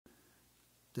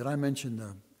Did I mention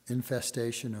the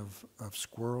infestation of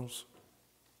squirrels?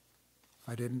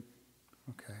 I didn't?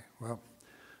 Okay, well,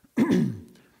 in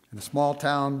a small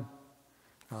town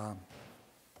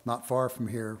not far from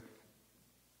here,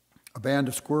 a band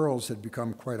of squirrels had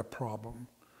become quite a problem.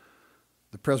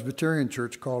 The Presbyterian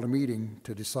Church called a meeting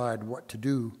to decide what to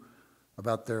do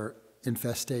about their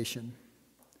infestation.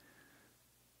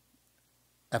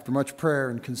 After much prayer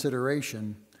and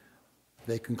consideration,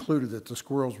 they concluded that the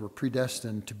squirrels were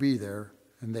predestined to be there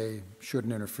and they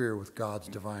shouldn't interfere with God's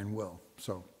divine will.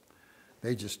 So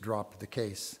they just dropped the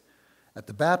case. At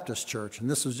the Baptist church, and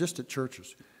this was just at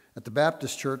churches, at the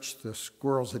Baptist church, the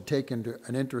squirrels had taken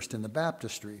an interest in the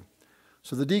baptistry.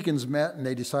 So the deacons met and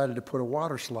they decided to put a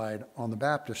water slide on the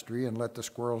baptistry and let the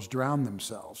squirrels drown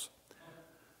themselves.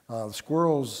 The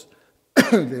squirrels,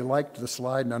 they liked the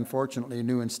slide and unfortunately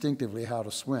knew instinctively how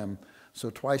to swim, so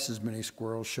twice as many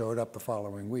squirrels showed up the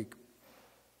following week.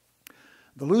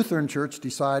 The Lutheran Church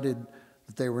decided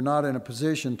that they were not in a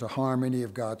position to harm any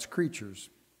of God's creatures.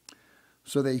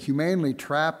 So they humanely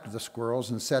trapped the squirrels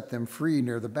and set them free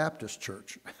near the Baptist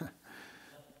church.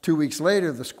 2 weeks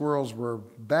later, the squirrels were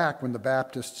back when the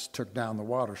Baptists took down the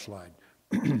water slide.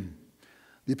 The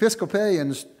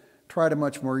Episcopalians tried a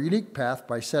much more unique path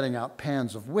by setting out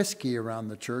pans of whiskey around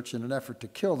the church in an effort to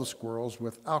kill the squirrels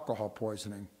with alcohol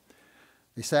poisoning.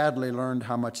 They sadly learned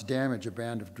how much damage a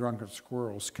band of drunken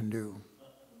squirrels can do.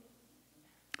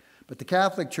 But the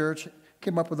Catholic Church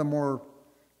came up with a more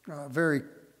very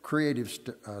creative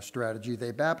strategy.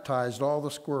 They baptized all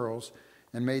the squirrels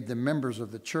and made them members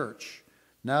of the church.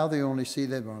 Now they only see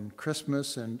them on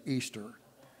Christmas and Easter.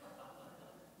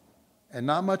 And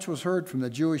not much was heard from the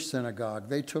Jewish synagogue.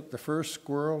 They took the first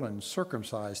squirrel and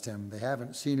circumcised him. They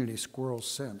haven't seen any squirrels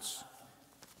since.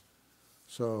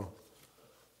 So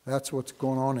that's what's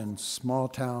going on in small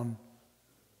town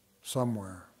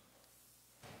somewhere.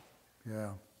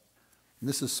 Yeah. And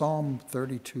this is Psalm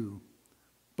 32.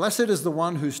 Blessed is the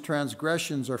one whose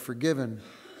transgressions are forgiven,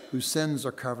 whose sins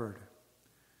are covered.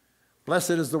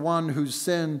 Blessed is the one whose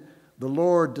sin the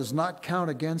Lord does not count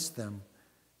against them,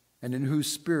 and in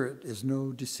whose spirit is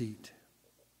no deceit.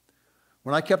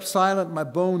 When I kept silent, my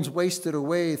bones wasted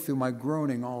away through my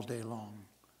groaning all day long.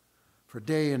 For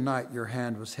day and night your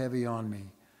hand was heavy on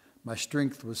me. My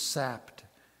strength was sapped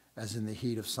as in the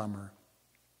heat of summer.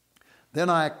 Then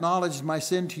I acknowledged my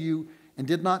sin to you and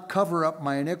did not cover up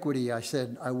my iniquity. I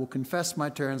said, I will confess my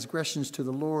transgressions to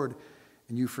the Lord,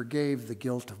 and you forgave the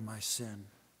guilt of my sin.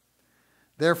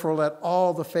 Therefore let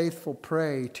all the faithful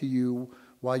pray to you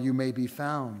while you may be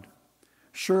found.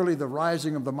 Surely the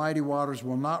rising of the mighty waters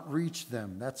will not reach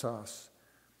them. That's us.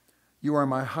 You are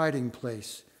my hiding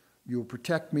place. You will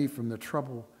protect me from the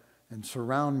trouble and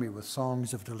surround me with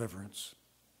songs of deliverance.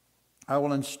 I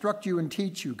will instruct you and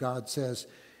teach you, God says,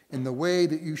 in the way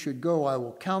that you should go. I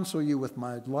will counsel you with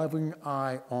my loving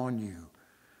eye on you.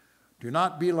 Do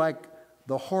not be like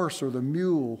the horse or the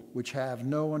mule, which have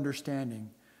no understanding,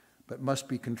 but must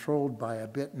be controlled by a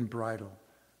bit and bridle,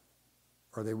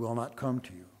 or they will not come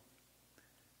to you.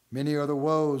 Many are the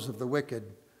woes of the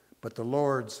wicked, but the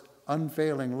Lord's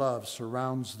unfailing love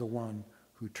surrounds the one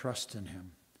who trusts in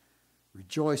him.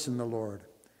 Rejoice in the Lord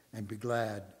and be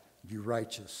glad, you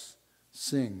righteous.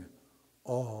 Sing,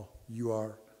 all you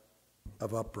are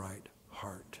of upright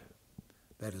heart.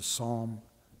 That is Psalm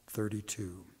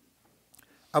 32.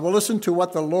 I will listen to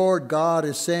what the Lord God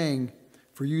is saying,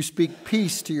 for you speak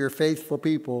peace to your faithful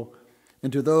people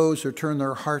and to those who turn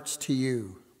their hearts to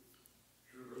you.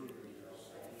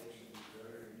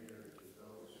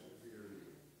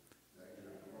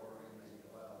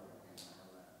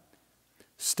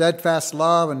 Steadfast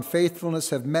love and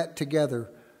faithfulness have met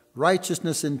together.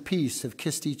 Righteousness and peace have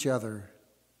kissed each other.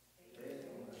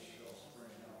 Faithfulness shall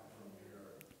spring up from the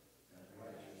earth, and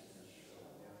righteousness shall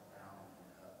look down from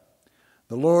heaven.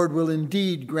 The Lord will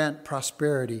indeed grant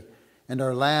prosperity, and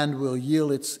our land will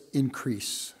yield its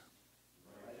increase.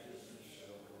 Righteousness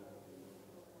shall go before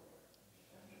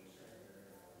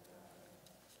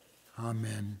the Lord.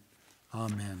 Amen.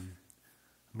 Amen.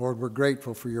 Lord, we're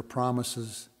grateful for your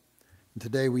promises. And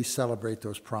today we celebrate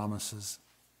those promises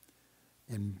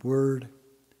in word,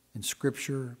 in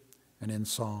scripture, and in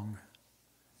song.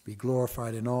 Be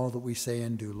glorified in all that we say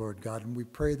and do, Lord God. And we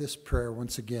pray this prayer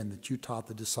once again that you taught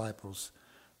the disciples.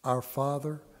 Our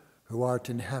Father, who art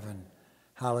in heaven,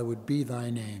 hallowed be thy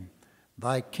name.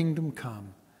 Thy kingdom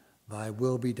come, thy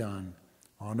will be done,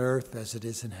 on earth as it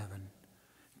is in heaven.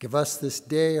 Give us this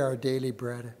day our daily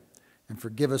bread, and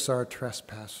forgive us our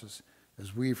trespasses,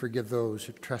 as we forgive those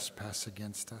who trespass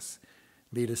against us.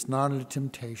 Lead us not into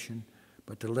temptation,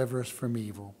 but deliver us from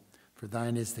evil. For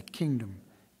thine is the kingdom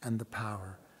and the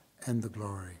power and the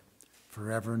glory,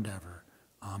 forever and ever.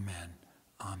 Amen.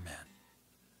 Amen.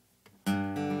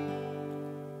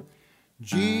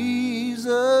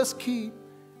 Jesus, keep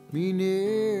me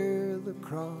near the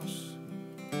cross,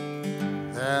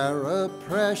 there a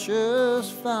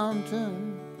precious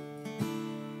fountain,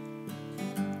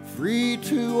 free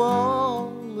to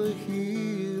all the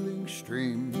healing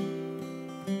stream,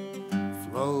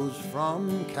 flows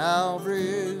from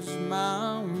Calvary's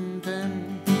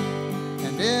mountain.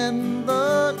 And in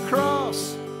the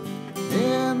cross,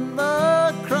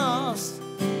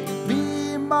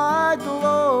 be my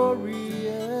glory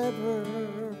ever,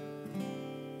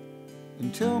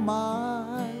 until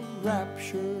my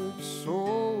raptured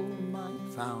soul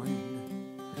might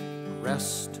find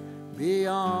rest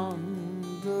beyond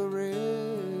the river.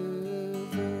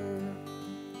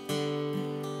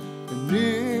 And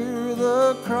near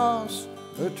the cross,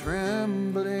 a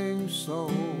trembling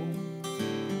soul,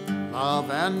 love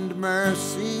and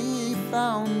mercy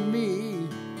found me.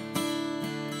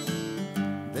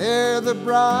 There the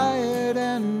bright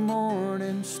and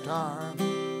morning star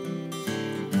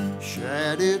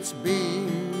shed its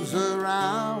beams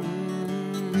around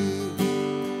me.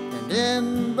 And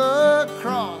in the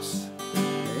cross,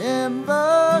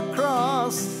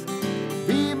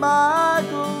 be my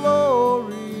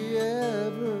glory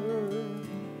ever,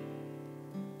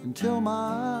 until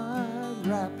my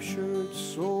raptured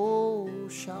soul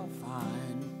shall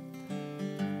find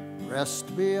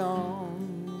rest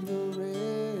beyond the river.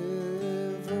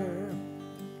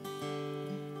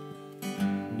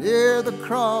 Near the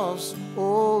cross,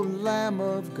 O Lamb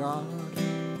of God,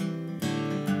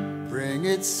 bring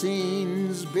its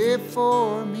scenes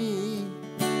before me,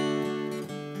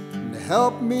 and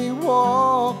help me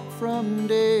walk from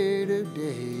day to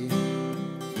day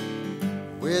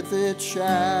with its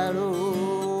shadow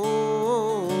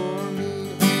o'er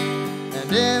me.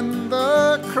 And in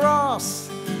the cross,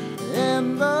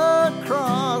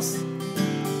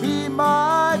 be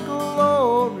my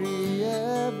glory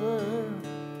ever,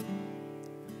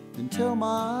 until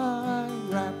my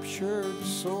raptured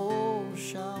soul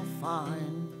shall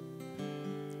find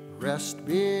rest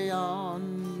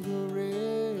beyond the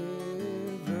river.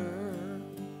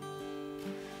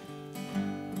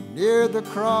 Near the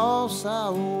cross I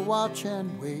will watch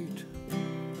and wait,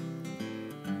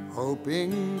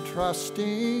 hoping,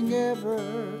 trusting ever,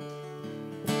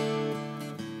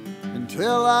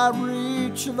 until I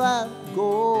reach that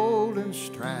golden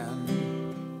strand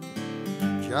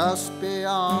just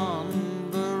beyond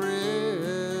the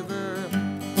river.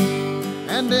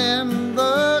 And in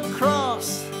the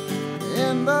cross,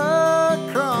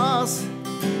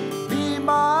 be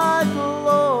my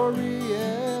glory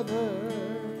ever,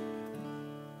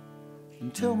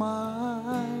 until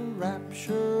my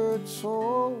raptured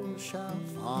soul shall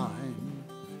find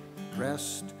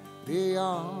rest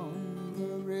beyond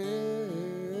the river.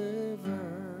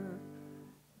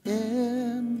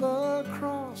 In the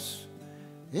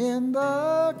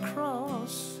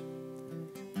cross,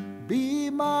 be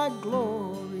my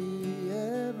glory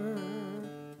ever,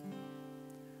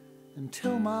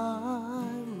 until my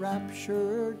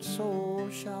raptured soul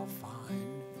shall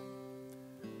find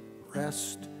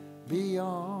rest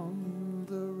beyond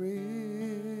the river.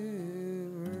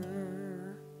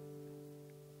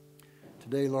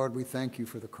 Today, Lord, we thank you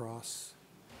for the cross,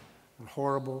 a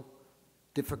horrible,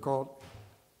 difficult,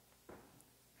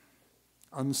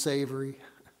 unsavory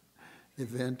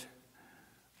event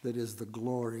that is the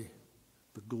glory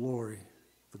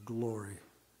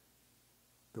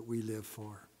that we live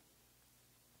for.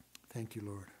 Thank you,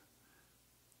 Lord.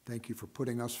 Thank you for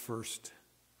putting us first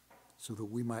so that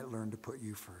we might learn to put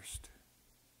you first.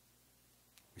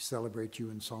 We celebrate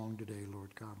you in song today,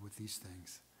 Lord God, with these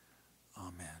things.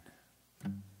 Amen.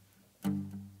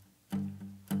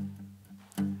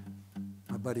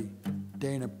 My buddy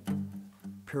Dana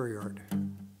Perriard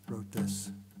wrote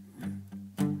this.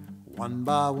 One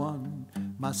by one,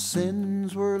 my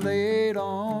sins were laid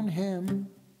on him,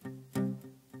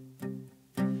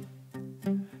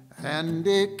 and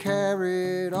he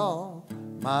carried all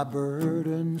my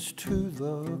burdens to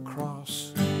the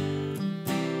cross.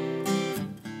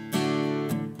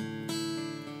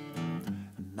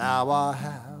 Now I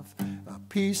have a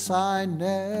peace I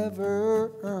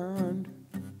never earned.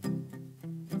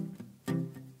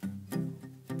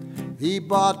 He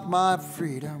bought my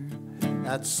freedom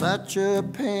at such a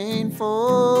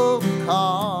painful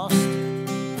cost.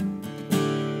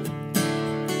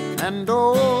 And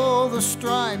all the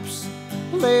stripes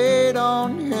laid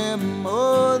on him,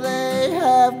 oh, they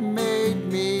have made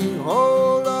me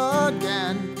whole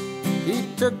again. He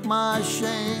took my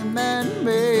shame and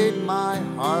made my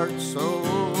heart so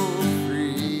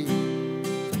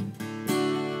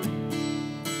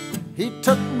He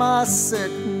took my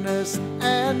sickness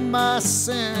and my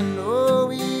sin. Oh,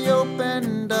 he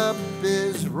opened up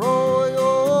his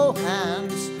royal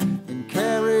hands and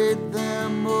carried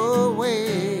them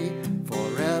away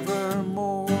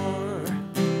forevermore.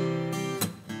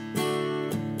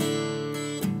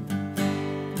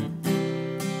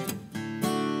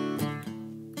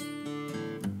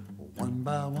 One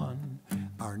by one,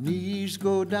 our knees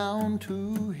go down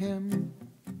to him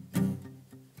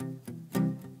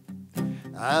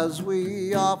as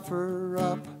we offer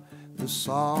up the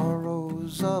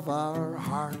sorrows of our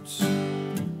hearts.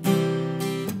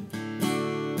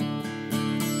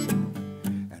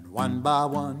 And one by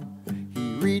one,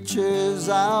 he reaches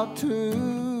out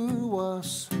to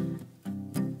us,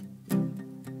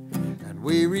 and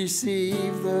we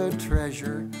receive the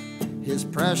treasure his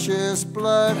precious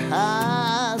blood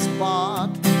has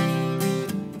bought.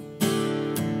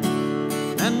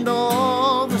 And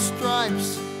all the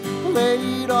stripes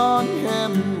laid on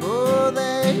him, oh,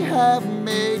 they have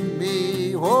made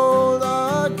me whole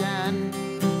again.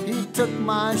 He took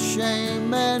my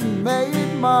shame and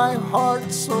made my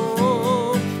heart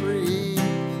so free.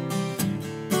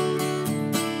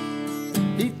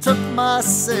 He took my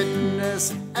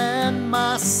sickness and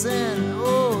my sin.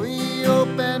 Oh, he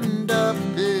opened up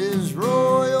his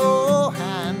royal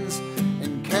hands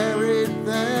and carried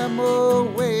them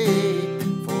away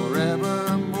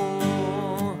forevermore.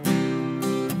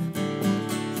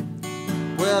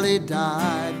 Well, he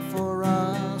died for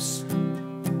us,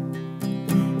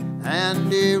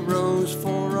 and he rose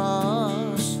for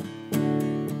us.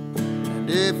 And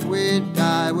if we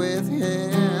die with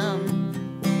him,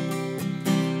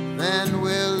 then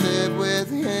we'll live with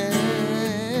him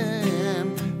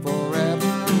forevermore,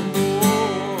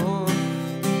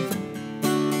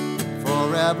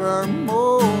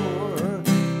 forevermore.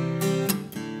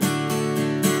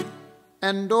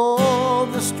 And all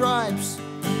the stripes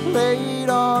laid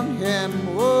on him,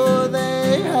 oh,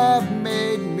 they have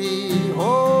made me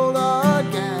whole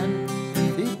again.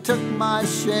 He took my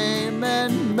shame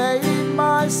and made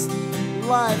my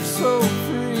life so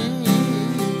free.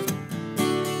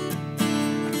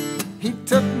 He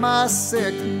took my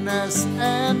sickness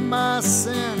and my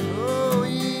sin. Oh,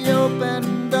 he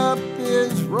opened up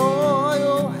his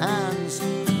royal hands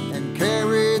and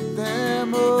carried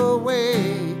them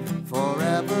away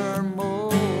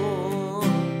forevermore,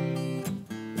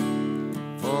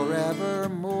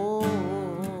 forevermore,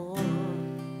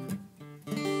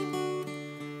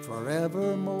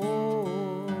 forevermore.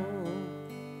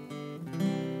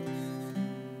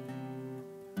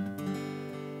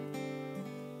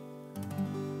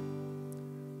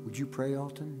 Would you pray,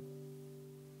 Alton?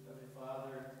 Heavenly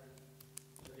Father,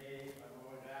 today I'm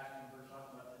always asking for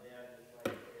something, but today I'd just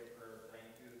like to say a prayer of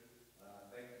thank you.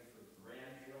 Thank you for the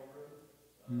grandchildren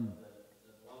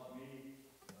that love me.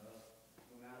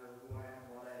 No matter who I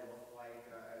am, what I look like,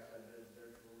 I said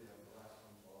they're truly a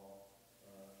blessing to all.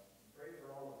 Pray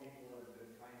for all the people that have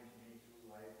been kind to me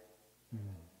through life. And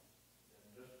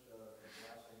just the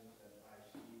blessings that I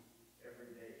see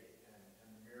every day and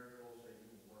the miracles that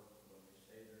you work. When we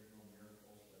say there's no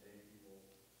miracles today, people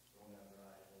don't have their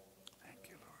eyes open.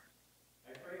 Thank you, Lord.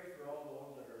 I pray for all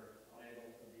those that are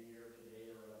unable to be here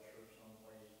today or at church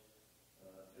someplace,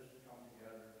 just to come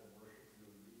together to worship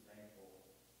you and be thankful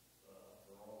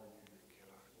for all that you do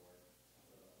for us, Lord.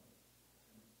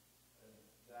 And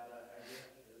that I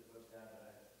guess with that,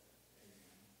 amen.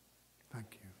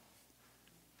 Thank you.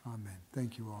 Amen.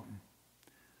 Thank you, Alton.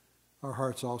 Our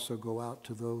hearts also go out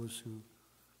to those who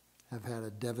have had a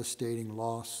devastating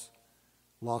loss,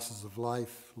 losses of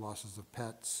life, losses of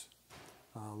pets,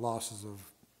 loss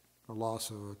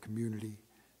of a community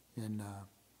in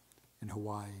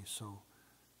Hawaii. So,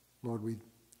 Lord,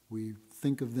 we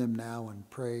think of them now and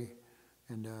pray.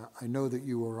 And I know that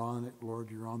you are on it,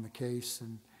 Lord. You're on the case,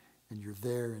 and you're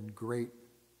there in great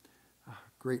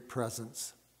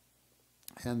presence.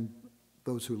 And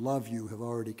those who love you have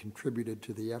already contributed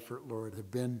to the effort, Lord,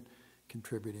 have been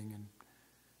contributing. And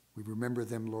we remember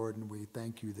them, Lord, and we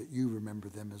thank you that you remember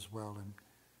them as well. And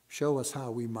show us how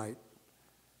we might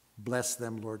bless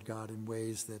them, Lord God, in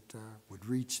ways that would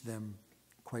reach them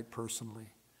quite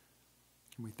personally.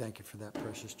 And we thank you for that,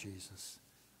 precious Jesus.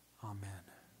 Amen.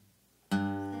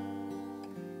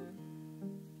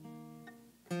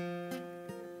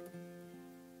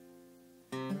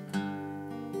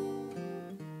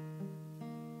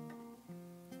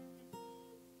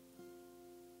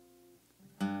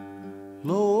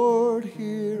 Lord,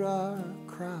 hear our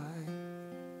cry.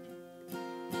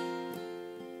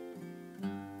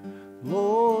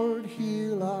 Lord,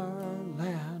 heal our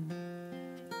land.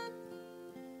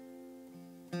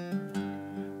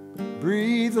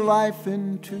 breathe life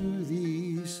into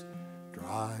these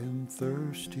dry and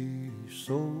thirsty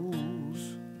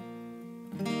souls.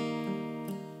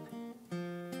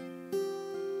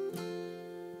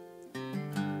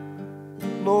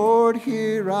 Lord,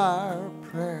 hear our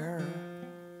prayer.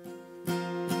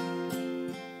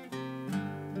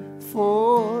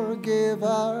 Forgive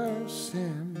our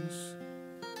sins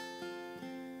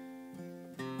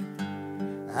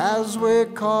as we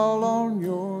call on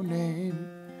your name.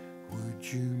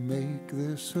 Would you make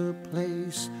this a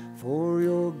place for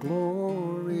your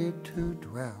glory to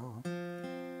dwell?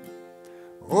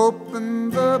 Open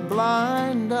the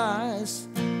blind eyes,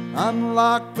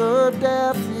 unlock the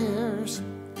deaf ears.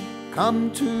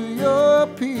 Come to your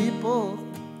people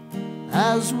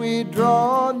as we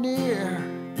draw near.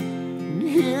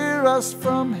 Hear us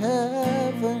from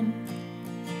heaven,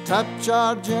 touch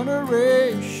our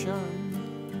generation.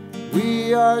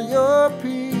 We are your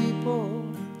people,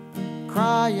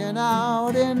 crying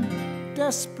out in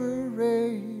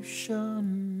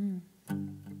desperation.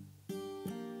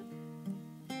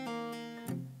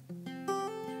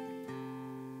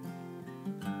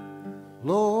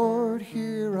 Lord,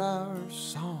 hear our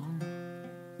song.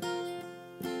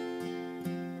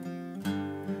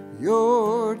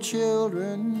 Your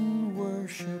children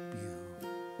worship you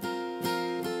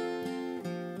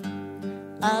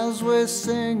as we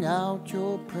sing out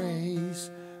your praise.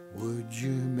 Would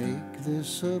you make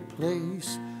this a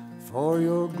place for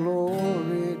your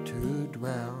glory to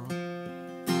dwell?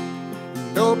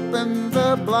 And open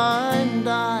the blind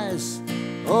eyes,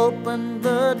 open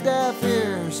the deaf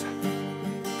ears.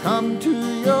 Come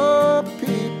to your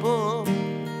people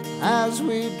as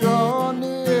we draw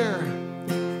near.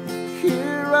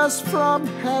 Hear us from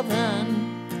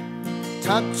heaven,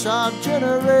 touch our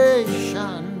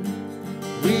generation.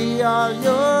 We are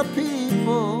your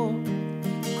people,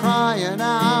 crying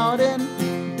out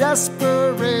in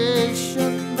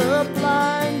desperation. The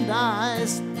blind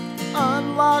eyes,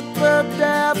 unlock the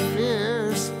deaf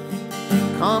ears.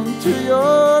 Come to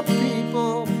your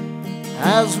people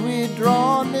as we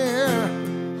draw near.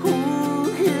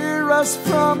 Who hear us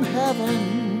from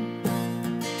heaven,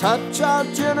 touch our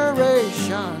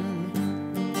generation.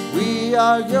 We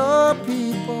are your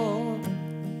people,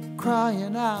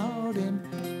 crying out in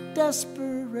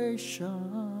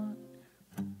desperation.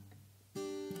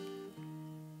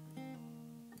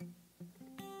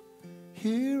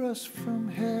 Hear us from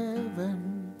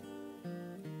heaven.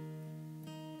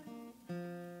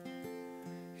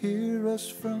 Hear us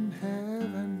from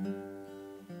heaven.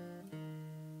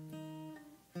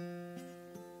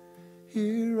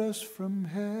 Hear us from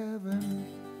heaven.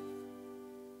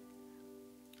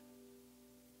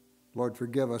 Lord,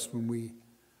 forgive us when we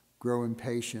grow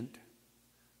impatient,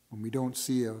 when we don't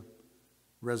see a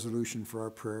resolution for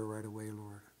our prayer right away,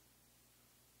 Lord.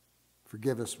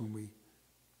 Forgive us when we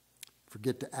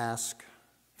forget to ask.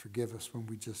 Forgive us when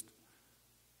we just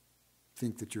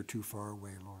think that you're too far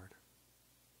away, Lord.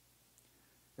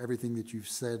 Everything that you've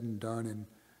said and done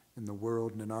in the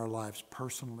world and in our lives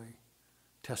personally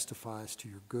testifies to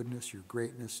your goodness, your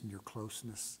greatness, and your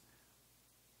closeness.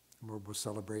 Lord, we'll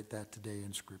celebrate that today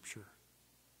in Scripture.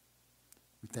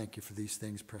 We thank you for these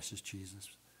things, precious Jesus.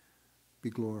 Be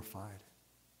glorified.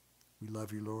 We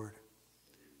love you, Lord.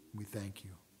 We thank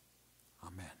you.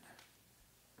 Amen.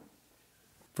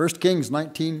 1 Kings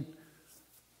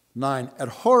 19:9. At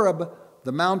Horeb,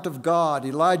 the mount of God,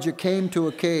 Elijah came to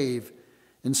a cave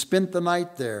and spent the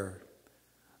night there.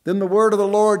 Then the word of the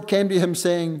Lord came to him,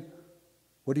 saying,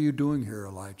 "What are you doing here,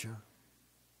 Elijah?"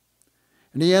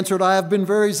 And he answered, "I have been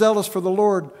very zealous for the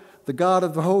Lord, the God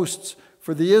of the hosts,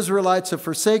 for the Israelites have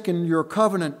forsaken your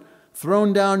covenant,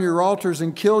 thrown down your altars,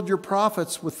 and killed your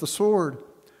prophets with the sword.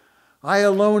 I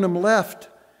alone am left,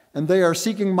 and they are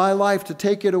seeking my life to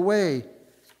take it away."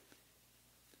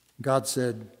 God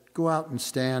said, "Go out and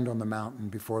stand on the mountain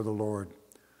before the Lord,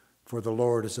 for the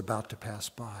Lord is about to pass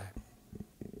by."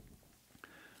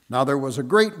 Now there was a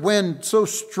great wind, so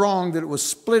strong that it was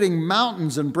splitting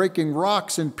mountains and breaking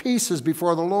rocks in pieces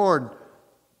before the Lord.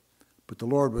 But the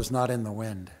Lord was not in the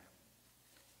wind.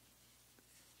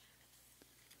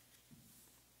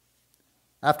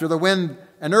 After the wind,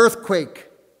 an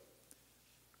earthquake.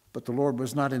 But the Lord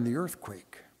was not in the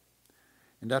earthquake.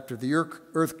 And after the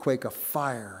earthquake, a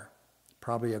fire,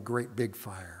 probably a great big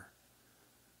fire.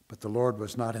 But the Lord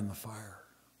was not in the fire.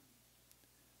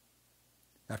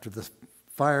 After the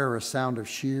fire, a sound of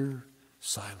sheer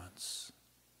silence.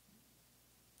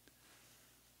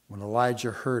 When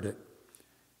Elijah heard it,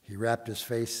 he wrapped his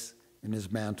face in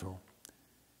his mantle,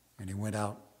 and he went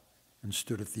out and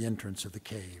stood at the entrance of the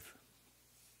cave.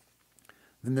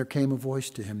 Then there came a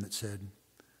voice to him that said,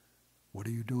 What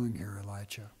are you doing here,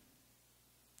 Elijah?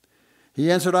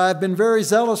 He answered, I have been very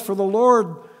zealous for the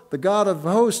Lord, the God of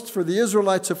hosts, for the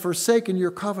Israelites have forsaken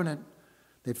your covenant.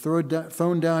 They've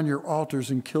thrown down your altars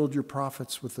and killed your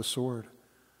prophets with the sword.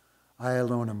 I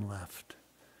alone am left,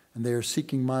 and they are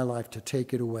seeking my life to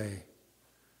take it away.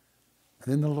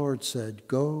 And then the Lord said,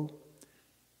 Go,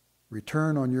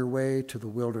 return on your way to the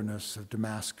wilderness of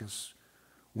Damascus.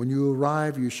 When you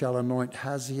arrive, you shall anoint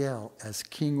Hazael as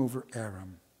king over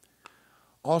Aram.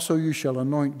 Also you shall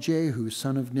anoint Jehu,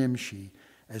 son of Nimshi,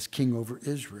 as king over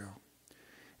Israel.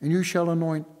 And you shall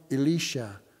anoint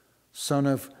Elisha, son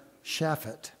of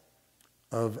Shaphat,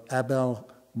 of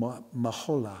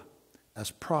Abel-Maholah, as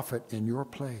prophet in your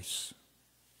place.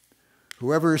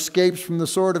 Whoever escapes from the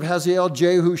sword of Hazael,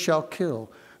 Jehu shall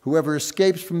kill. Whoever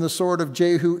escapes from the sword of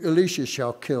Jehu, Elisha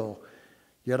shall kill.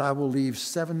 Yet I will leave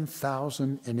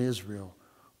 7,000 in Israel,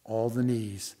 all the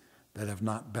knees that have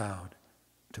not bowed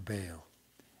to Baal,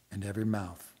 and every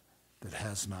mouth that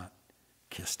has not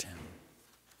kissed him.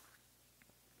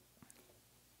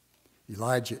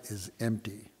 Elijah is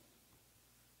empty.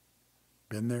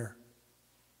 Been there?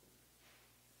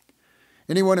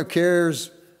 Anyone who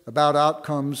cares about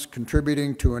outcomes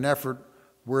contributing to an effort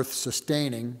worth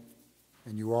sustaining,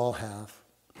 and you all have,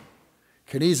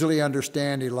 can easily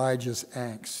understand Elijah's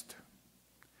angst.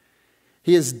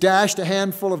 He has dashed a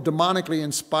handful of demonically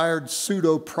inspired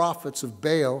pseudo-prophets of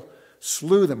Baal,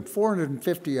 slew them,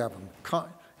 450 of them,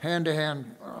 hand to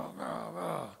hand,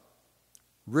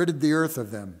 ridded the earth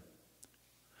of them.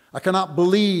 I cannot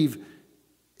believe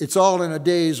it's all in a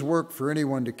day's work for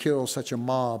anyone to kill such a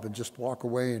mob and just walk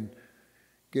away and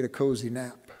get a cozy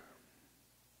nap.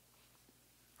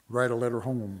 Write a letter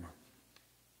home.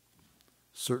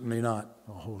 Certainly not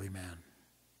a holy man.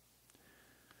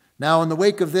 Now, in the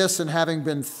wake of this, and having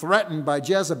been threatened by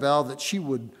Jezebel that she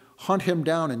would hunt him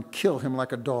down and kill him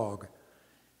like a dog,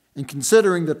 and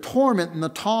considering the torment and the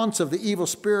taunts of the evil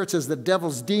spirits as the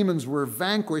devil's demons were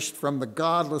vanquished from the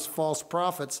godless false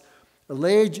prophets,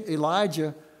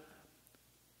 Elijah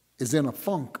is in a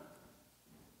funk,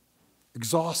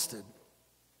 exhausted,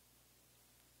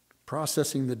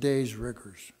 processing the day's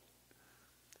rigors.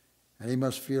 And he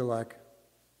must feel like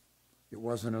it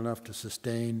wasn't enough to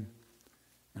sustain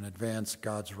and advance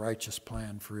God's righteous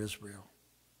plan for Israel.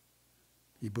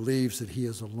 He believes that he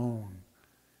is alone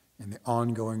in the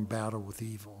ongoing battle with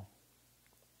evil.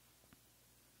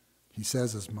 He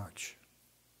says as much.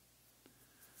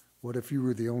 What if you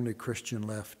were the only Christian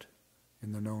left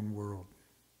in the known world?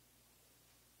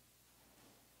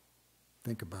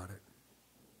 Think about it.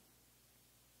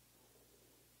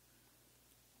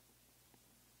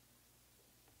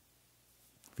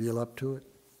 Feel up to it?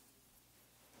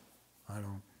 I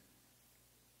don't.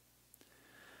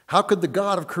 How could the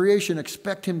God of creation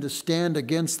expect him to stand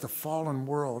against the fallen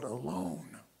world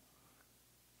alone?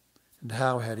 And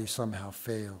how had he somehow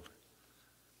failed,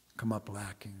 come up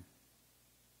lacking?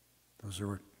 Those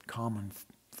are common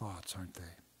thoughts, aren't they?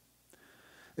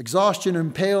 Exhaustion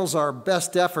impales our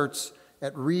best efforts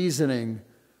at reasoning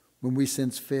when we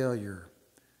sense failure.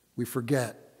 We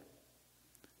forget,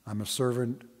 I'm a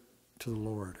servant to the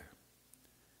Lord.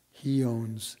 He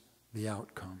owns the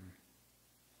outcome.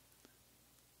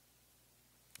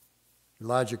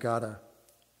 Elijah got a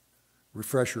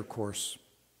refresher course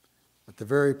at the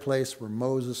very place where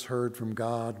Moses heard from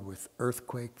God with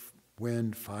earthquake,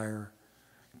 wind, fire.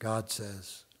 God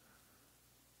says,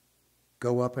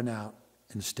 go up and out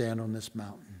and stand on this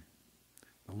mountain.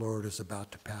 The Lord is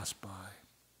about to pass by.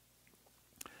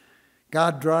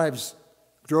 God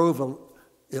drove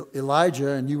Elijah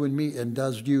and you and me, and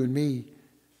does you and me,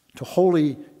 to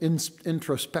holy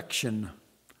introspection.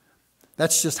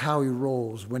 That's just how he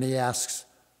rolls when he asks,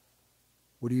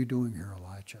 what are you doing here,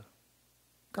 Elijah?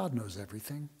 God knows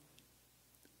everything.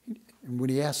 And when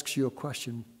he asks you a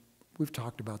question, we've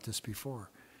talked about this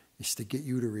before, it's to get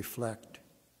you to reflect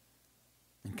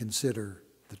and consider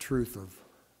the truth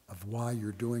of why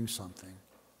you're doing something,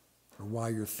 or why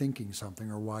you're thinking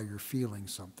something, or why you're feeling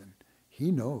something.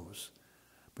 He knows,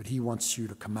 but he wants you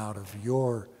to come out of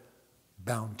your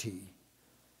bounty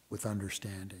with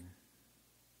understanding.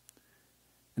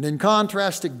 And in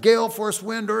contrast to gale force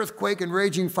wind, earthquake, and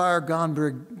raging fire,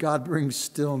 God brings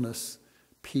stillness,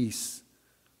 peace,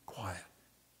 quiet,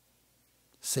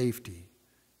 safety,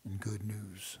 and good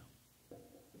news.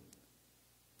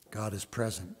 God is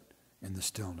present in the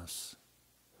stillness.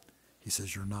 He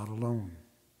says, you're not alone.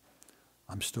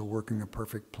 I'm still working a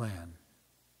perfect plan.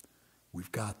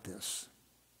 We've got this.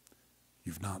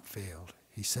 You've not failed.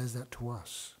 He says that to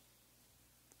us.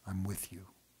 I'm with you.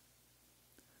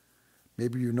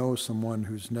 Maybe you know someone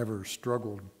who's never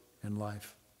struggled in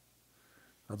life.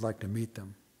 I'd like to meet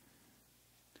them.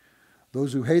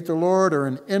 Those who hate the Lord are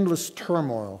in endless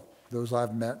turmoil, those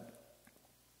I've met.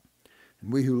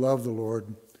 And we who love the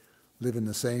Lord live in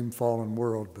the same fallen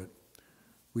world, but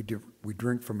we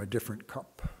drink from a different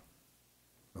cup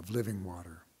of living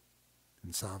water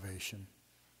and salvation.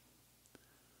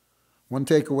 One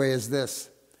takeaway is this: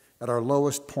 at our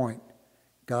lowest point,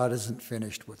 God isn't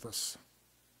finished with us.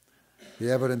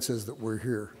 The evidence is that we're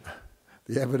here.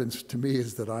 The evidence to me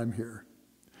is that I'm here.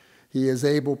 He is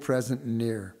able, present, and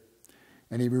near.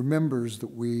 And he remembers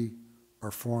that we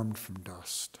are formed from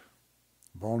dust,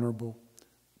 vulnerable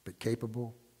but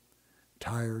capable,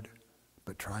 tired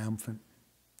but triumphant,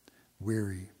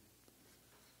 weary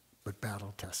but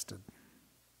battle-tested.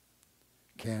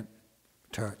 Can't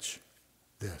touch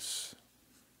this.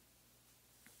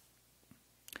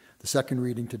 The second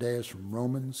reading today is from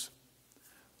Romans.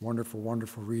 Wonderful,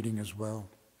 wonderful reading as well.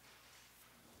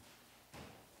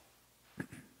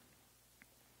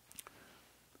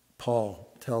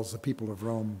 Paul tells the people of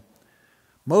Rome,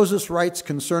 Moses writes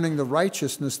concerning the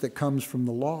righteousness that comes from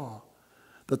the law,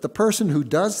 that the person who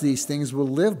does these things will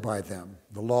live by them,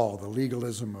 the law, the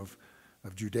legalism of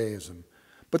Judaism.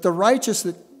 But the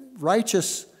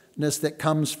righteousness that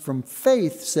comes from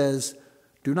faith says,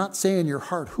 do not say in your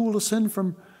heart, who will ascend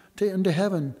into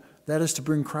heaven? That is to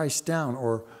bring Christ down.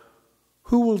 Or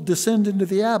who will descend into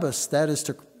the abyss? That is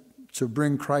to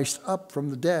bring Christ up from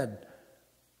the dead.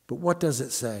 But what does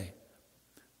it say?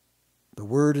 The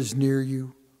word is near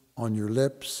you, on your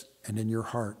lips and in your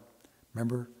heart.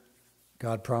 Remember,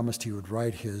 God promised he would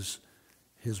write his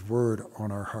word on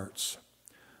our hearts.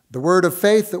 The word of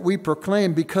faith that we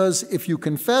proclaim, because if you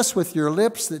confess with your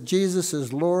lips that Jesus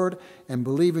is Lord and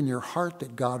believe in your heart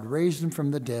that God raised him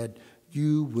from the dead,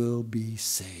 you will be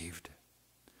saved.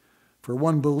 For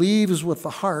one believes with the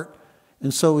heart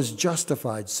and so is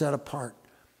justified, set apart.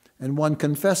 And one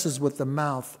confesses with the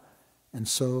mouth and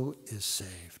so is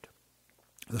saved.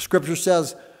 The scripture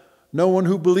says, no one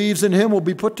who believes in him will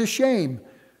be put to shame,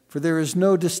 for there is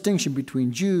no distinction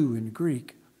between Jew and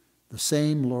Greek. The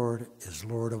same Lord is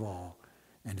Lord of all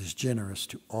and is generous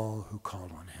to all who call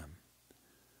on him.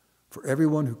 For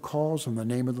everyone who calls on the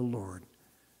name of the Lord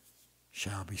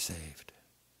shall be saved.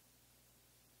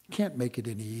 You can't make it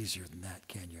any easier than that,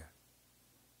 can you?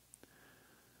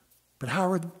 But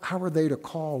how are they to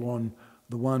call on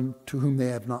the one to whom they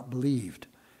have not believed?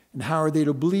 And how are they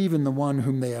to believe in the one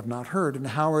whom they have not heard? And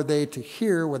how are they to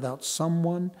hear without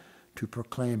someone to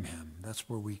proclaim him? That's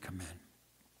where we come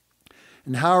in.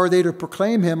 And how are they to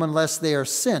proclaim him unless they are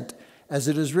sent? As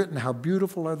it is written, how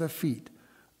beautiful are the feet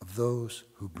of those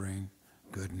who bring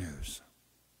good news.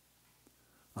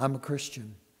 I'm a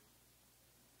Christian.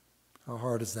 How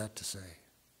hard is that to say?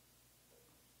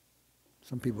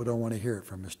 Some people don't want to hear it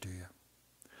from us, do you?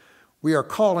 We are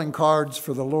calling cards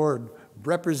for the Lord,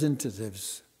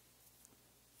 representatives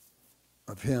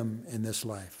of him in this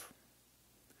life.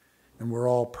 And we're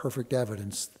all perfect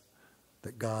evidence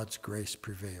that God's grace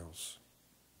prevails.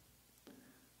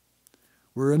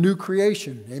 We're a new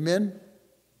creation. Amen?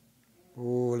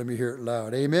 Oh, let me hear it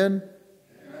loud. Amen?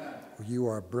 Amen. You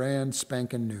are brand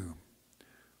spanking new.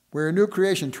 We're a new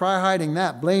creation. Try hiding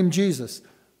that. Blame Jesus.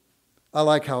 I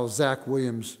like how Zach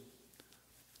Williams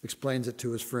explains it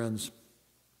to his friends.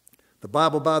 The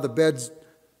Bible by the beds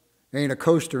ain't a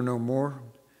coaster no more.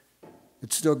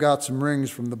 It's still got some rings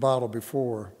from the bottle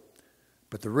before.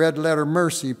 But the red letter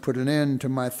mercy put an end to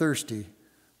my thirsty.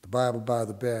 The Bible by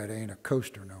the bed ain't a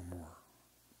coaster no more.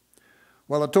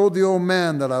 Well, I told the old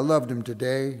man that I loved him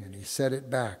today, and he said it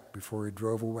back before he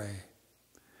drove away.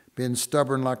 Being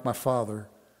stubborn like my father,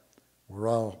 we're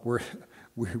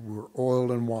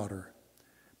oil and water.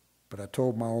 But I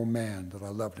told my old man that I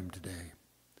loved him today.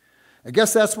 I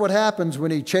guess that's what happens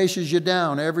when he chases you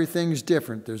down. Everything's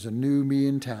different. There's a new me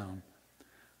in town.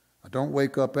 I don't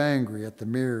wake up angry at the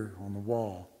mirror on the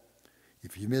wall.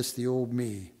 If you miss the old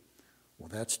me, well,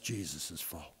 that's Jesus'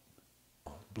 fault.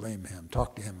 Blame him.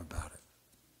 Talk to him about it.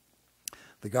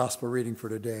 The gospel reading for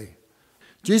today.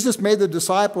 Jesus made the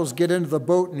disciples get into the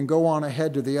boat and go on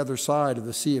ahead to the other side of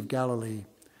the Sea of Galilee.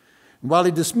 And while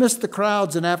he dismissed the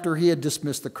crowds, and after he had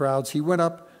dismissed the crowds, he went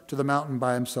up to the mountain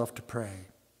by himself to pray.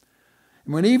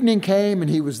 And when evening came and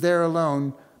he was there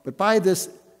alone, but by this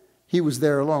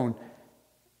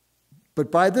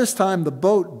time the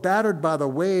boat, battered by the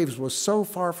waves, was so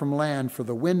far from land for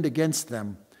the wind against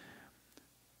them.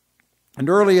 And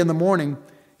early in the morning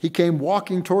he came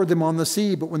walking toward them on the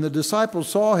sea, but when the disciples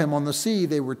saw him on the sea,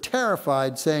 they were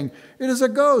terrified, saying, "It is a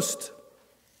ghost."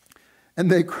 And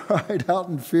they cried out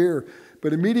in fear.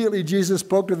 But immediately Jesus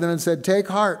spoke to them and said, "Take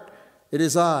heart, it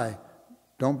is I.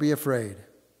 Don't be afraid."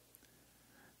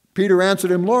 Peter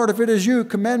answered him, Lord, if it is you,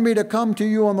 command me to come to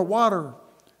you on the water.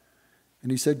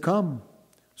 And he said, come.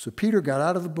 So Peter got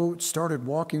out of the boat, started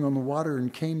walking on the water,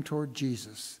 and came toward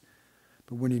Jesus.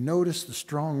 But when he noticed the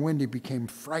strong wind, he became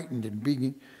frightened,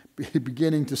 and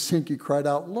beginning to sink, he cried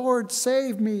out, Lord,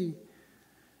 save me.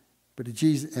 But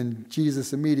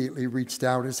Jesus immediately reached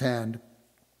out his hand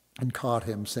and caught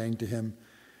him, saying to him,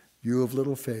 you of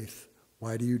little faith,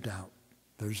 why do you doubt?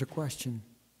 There's a question.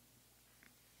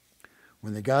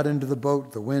 When they got into the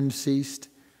boat, the wind ceased,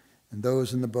 and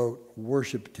those in the boat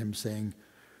worshiped him, saying,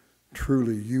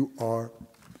 truly, you are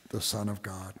the Son of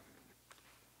God.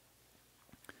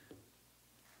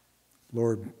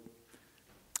 Lord,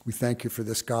 we thank you for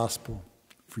this gospel,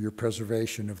 for your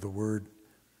preservation of the word.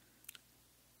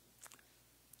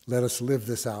 Let us live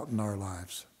this out in our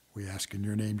lives. We ask in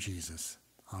your name, Jesus.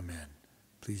 Amen.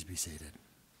 Please be seated.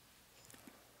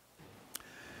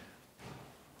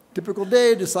 Typical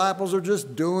day, disciples are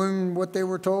just doing what they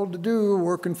were told to do,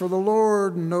 working for the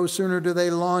Lord, and no sooner do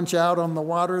they launch out on the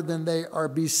water than they are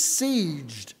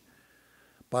besieged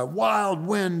by wild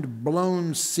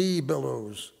wind-blown sea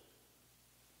billows.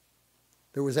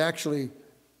 There was a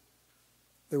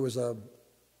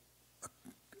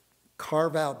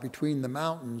carve out between the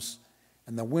mountains,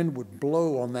 and the wind would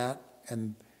blow on that,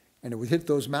 and it would hit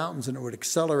those mountains, and it would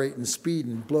accelerate in speed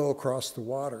and blow across the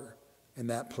water in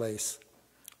that place.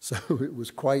 So it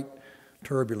was quite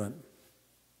turbulent.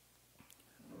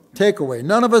 Takeaway,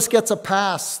 none of us gets a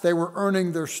pass. They were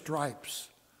earning their stripes,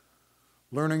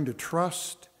 learning to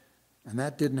trust, and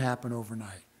that didn't happen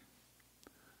overnight.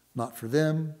 Not for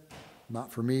them,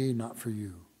 not for me, not for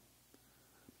you.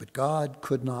 But God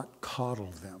could not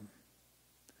coddle them.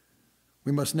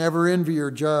 We must never envy or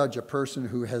judge a person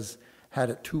who has had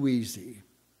it too easy.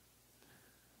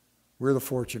 We're the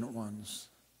fortunate ones.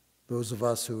 Those of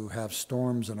us who have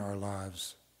storms in our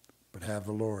lives, but have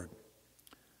the Lord.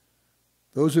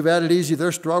 Those who've had it easy,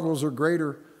 their struggles are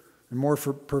greater and more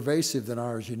pervasive than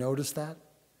ours. You notice that?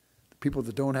 The people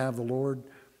that don't have the Lord,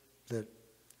 that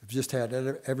have just had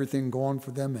everything going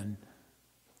for them, and,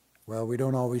 well, we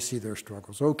don't always see their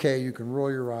struggles. Okay, you can roll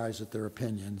your eyes at their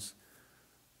opinions,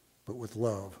 but with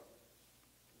love.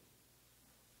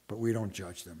 But we don't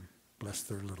judge them. Bless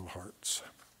their little hearts.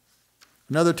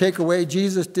 Another takeaway,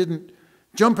 Jesus didn't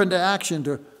jump into action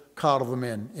to coddle them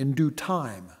in. In due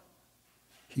time,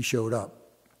 he showed up.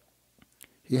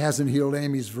 He hasn't healed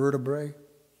Amy's vertebrae,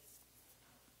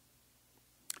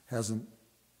 hasn't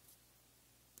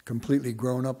completely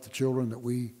grown up the children that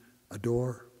we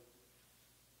adore.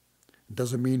 It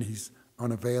doesn't mean he's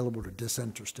unavailable or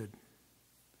disinterested.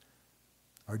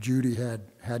 Our Judy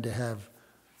had to have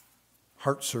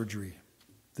heart surgery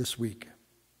this week.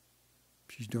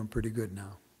 She's doing pretty good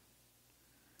now.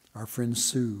 Our friend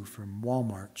Sue from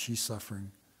Walmart, she's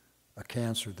suffering a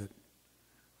cancer that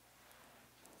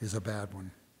is a bad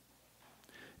one.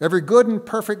 Every good and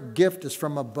perfect gift is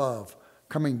from above,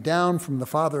 coming down from the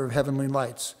Father of heavenly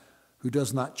lights, who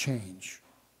does not change.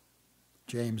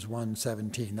 James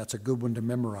 1:17. That's a good one to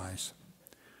memorize.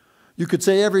 You could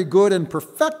say every good and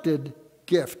perfected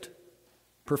gift,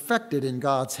 perfected in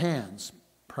God's hands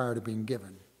prior to being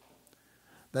given.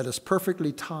 That is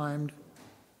perfectly timed,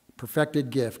 perfected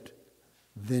gift,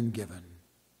 then given.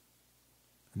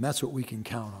 And that's what we can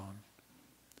count on.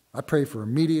 I pray for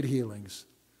immediate healings,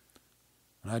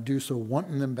 and I do so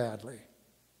wanting them badly,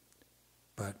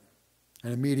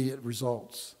 and immediate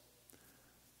results.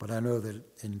 But I know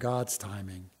that in God's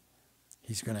timing,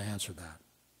 he's going to answer that.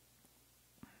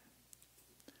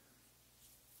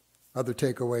 Other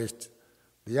takeaways,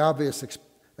 the obvious,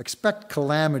 expect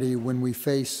calamity when we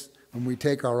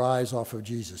take our eyes off of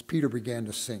Jesus. Peter began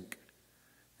to sink,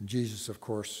 and Jesus, of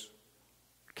course,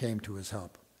 came to his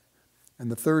help. And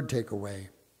the third takeaway,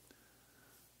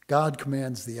 God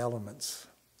commands the elements.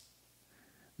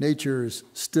 Nature is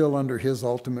still under his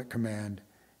ultimate command,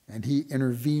 and he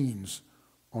intervenes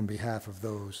on behalf of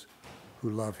those who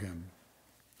love him.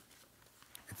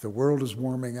 If the world is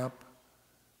warming up,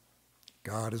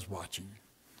 God is watching.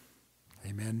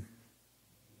 Amen.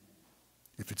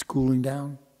 If it's cooling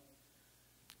down,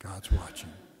 God's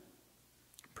watching.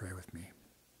 Pray with me.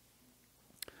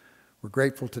 We're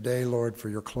grateful today, Lord, for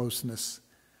your closeness,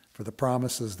 for the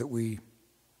promises that we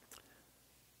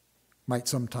might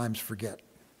sometimes forget,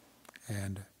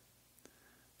 and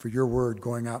for your word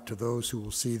going out to those who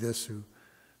will see this, who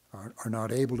are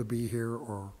not able to be here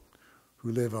or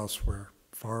who live elsewhere,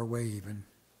 far away even,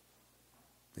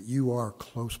 that you are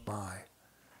close by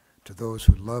to those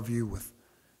who love you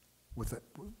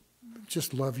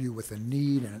just love you with a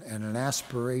need and an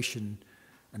aspiration,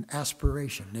 an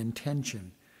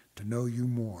intention to know you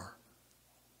more.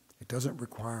 It doesn't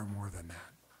require more than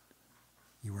that.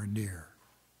 You are near.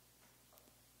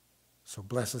 So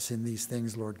bless us in these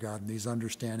things, Lord God, in these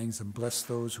understandings, and bless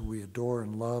those who we adore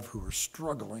and love who are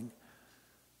struggling,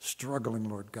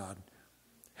 Lord God.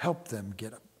 Help them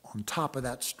get on top of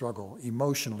that struggle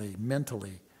emotionally,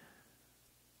 mentally,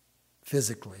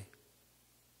 physically.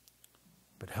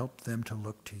 But help them to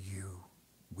look to you,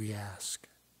 we ask.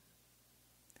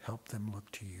 Help them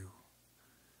look to you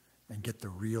and get the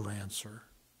real answer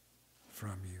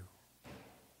from you.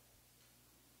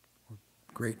 We're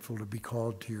grateful to be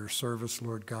called to your service,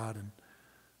 Lord God, and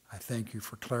I thank you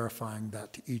for clarifying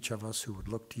that to each of us who would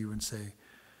look to you and say,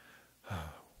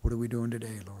 what are we doing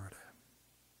today, Lord?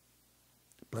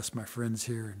 Bless my friends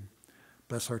here and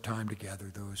bless our time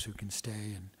together, those who can stay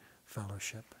in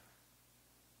fellowship.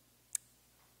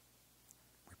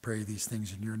 We pray these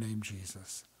things in your name,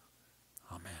 Jesus.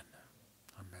 Amen.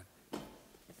 Amen.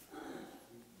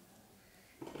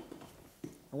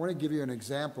 I want to give you an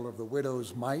example of the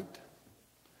widow's mite.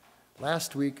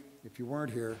 Last week, if you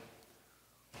weren't here,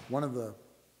 one of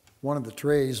the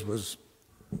trays was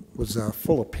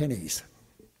full of pennies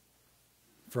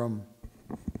from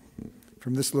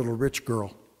this little rich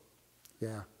girl.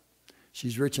 Yeah,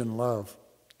 she's rich in love,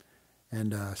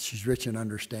 and she's rich in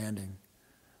understanding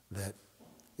that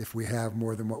if we have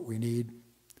more than what we need,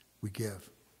 we give.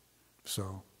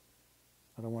 So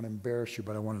I don't want to embarrass you,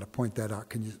 but I wanted to point that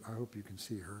out. I hope you can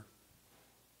see her.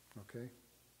 Okay?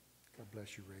 God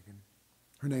bless you, Reagan.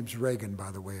 Her name's Reagan,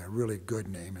 by the way, a really good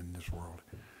name in this world.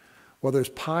 Well, there's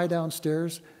pie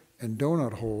downstairs and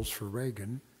donut holes for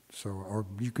Reagan, or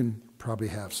you can probably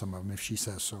have some of them if she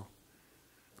says so.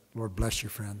 Lord bless you,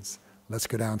 friends. Let's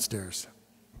go downstairs.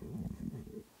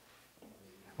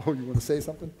 Oh, you want to say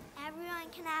something? Everyone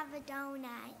can have a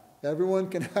donut. Everyone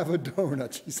can have a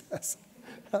donut, she says.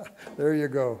 There you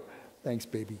go. Thanks,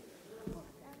 baby.